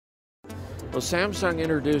Well, Samsung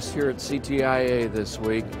introduced here at CTIA this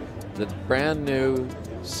week the brand new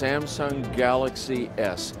Samsung Galaxy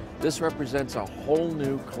S. This represents a whole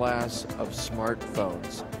new class of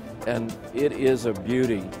smartphones, and it is a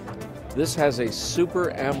beauty. This has a Super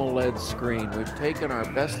AMOLED screen. We've taken our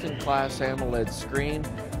best-in-class AMOLED screen,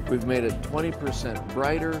 we've made it 20%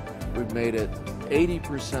 brighter, we've made it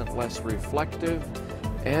 80% less reflective,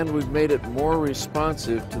 and we've made it more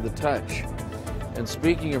responsive to the touch. And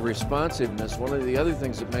speaking of responsiveness, one of the other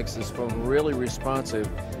things that makes this phone really responsive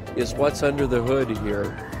is what's under the hood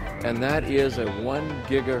here. And that is a 1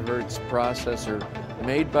 gigahertz processor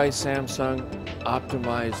made by Samsung,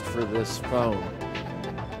 optimized for this phone.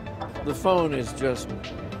 The phone is just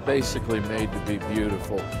basically made to be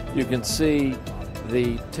beautiful. You can see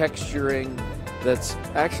the texturing that's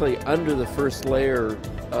actually under the first layer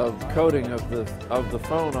of coating of the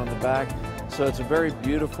phone on the back. So it's a very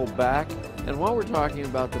beautiful back. And while we're talking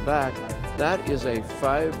about the back, that is a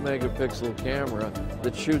 5 megapixel camera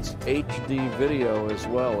that shoots HD video as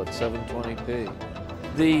well at 720p.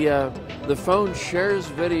 The phone shares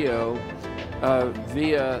video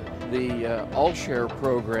via the AllShare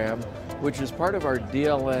program, which is part of our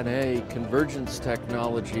DLNA convergence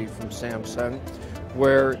technology from Samsung,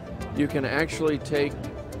 where you can actually take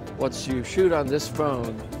what you shoot on this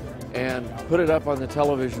phone and put it up on the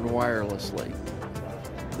television wirelessly.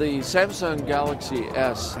 The Samsung Galaxy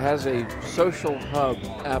S has a social hub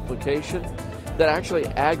application that actually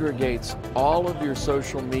aggregates all of your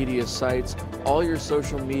social media sites, all your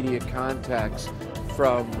social media contacts,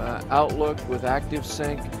 from Outlook with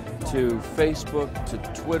ActiveSync to Facebook to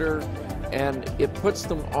Twitter, and it puts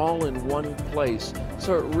them all in one place.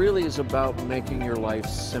 So it really is about making your life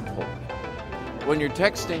simple. When you're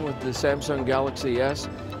texting with the Samsung Galaxy S,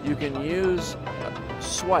 you can use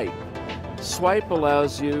Swipe. Swipe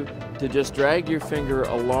allows you to just drag your finger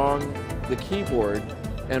along the keyboard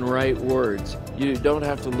and write words. You don't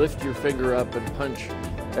have to lift your finger up and punch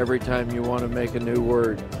every time you want to make a new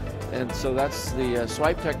word. And so that's the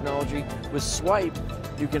Swipe technology. With Swipe,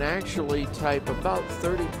 you can actually type about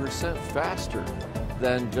 30% faster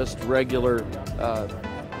than just regular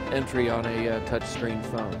entry on a touchscreen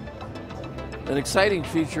phone. An exciting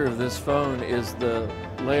feature of this phone is the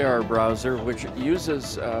LAR browser, which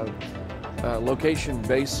uses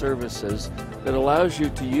location-based services that allows you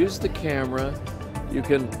to use the camera. You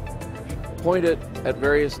can point it at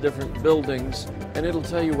various different buildings and it'll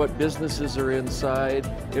tell you what businesses are inside.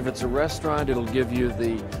 If it's a restaurant, it'll give you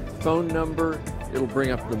the phone number, it'll bring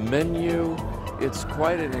up the menu. It's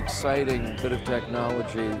quite an exciting bit of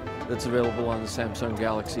technology that's available on the Samsung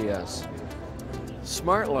Galaxy S.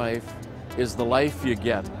 Smart life is the life you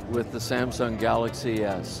get with the Samsung Galaxy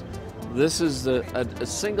S. This is a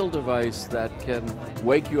single device that can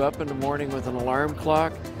wake you up in the morning with an alarm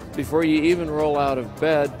clock. Before you even roll out of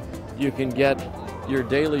bed, you can get your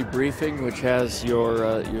daily briefing, which has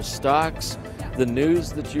your stocks, the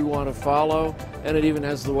news that you want to follow, and it even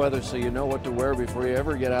has the weather so you know what to wear before you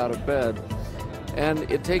ever get out of bed. And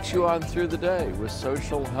it takes you on through the day with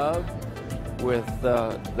Social Hub, with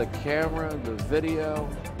the camera, the video,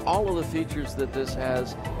 all of the features that this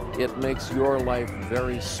has. It makes your life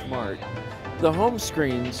very smart. The home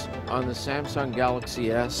screens on the Samsung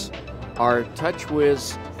Galaxy S are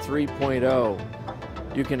TouchWiz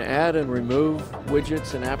 3.0. You can add and remove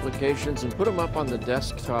widgets and applications and put them up on the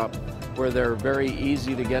desktop where they're very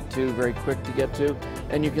easy to get to, very quick to get to,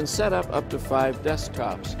 and you can set up to 5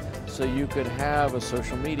 desktops. So you could have a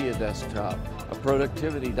social media desktop, a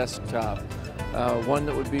productivity desktop, one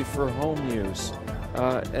that would be for home use,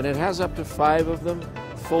 and it has up to 5 of them,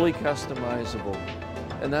 fully customizable,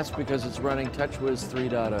 and that's because it's running TouchWiz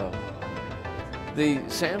 3.0. The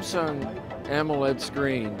Samsung AMOLED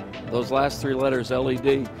screen, those last 3 letters,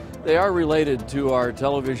 LED, they are related to our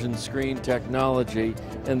television screen technology,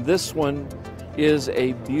 and this one is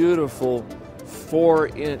a beautiful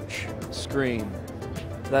 4-inch screen.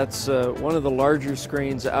 That's one of the larger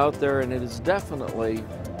screens out there, and it is definitely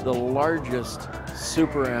the largest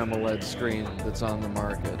Super AMOLED screen that's on the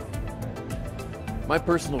market. My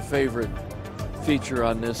personal favorite feature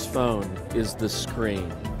on this phone is the screen.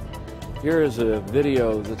 Here is a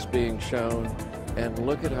video that's being shown, and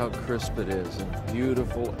look at how crisp it is, and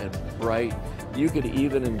beautiful and bright. You could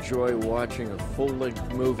even enjoy watching a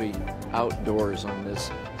full-length movie outdoors on this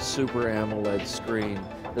Super AMOLED screen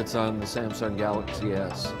that's on the Samsung Galaxy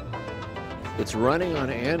S. It's running on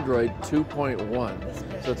Android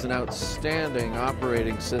 2.1, so it's an outstanding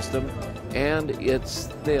operating system, and it's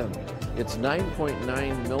thin. It's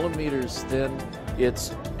 9.9 millimeters thin.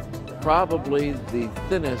 It's probably the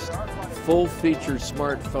thinnest full-feature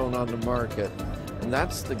smartphone on the market. And and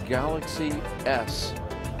that's the Galaxy S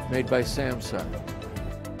made by Samsung.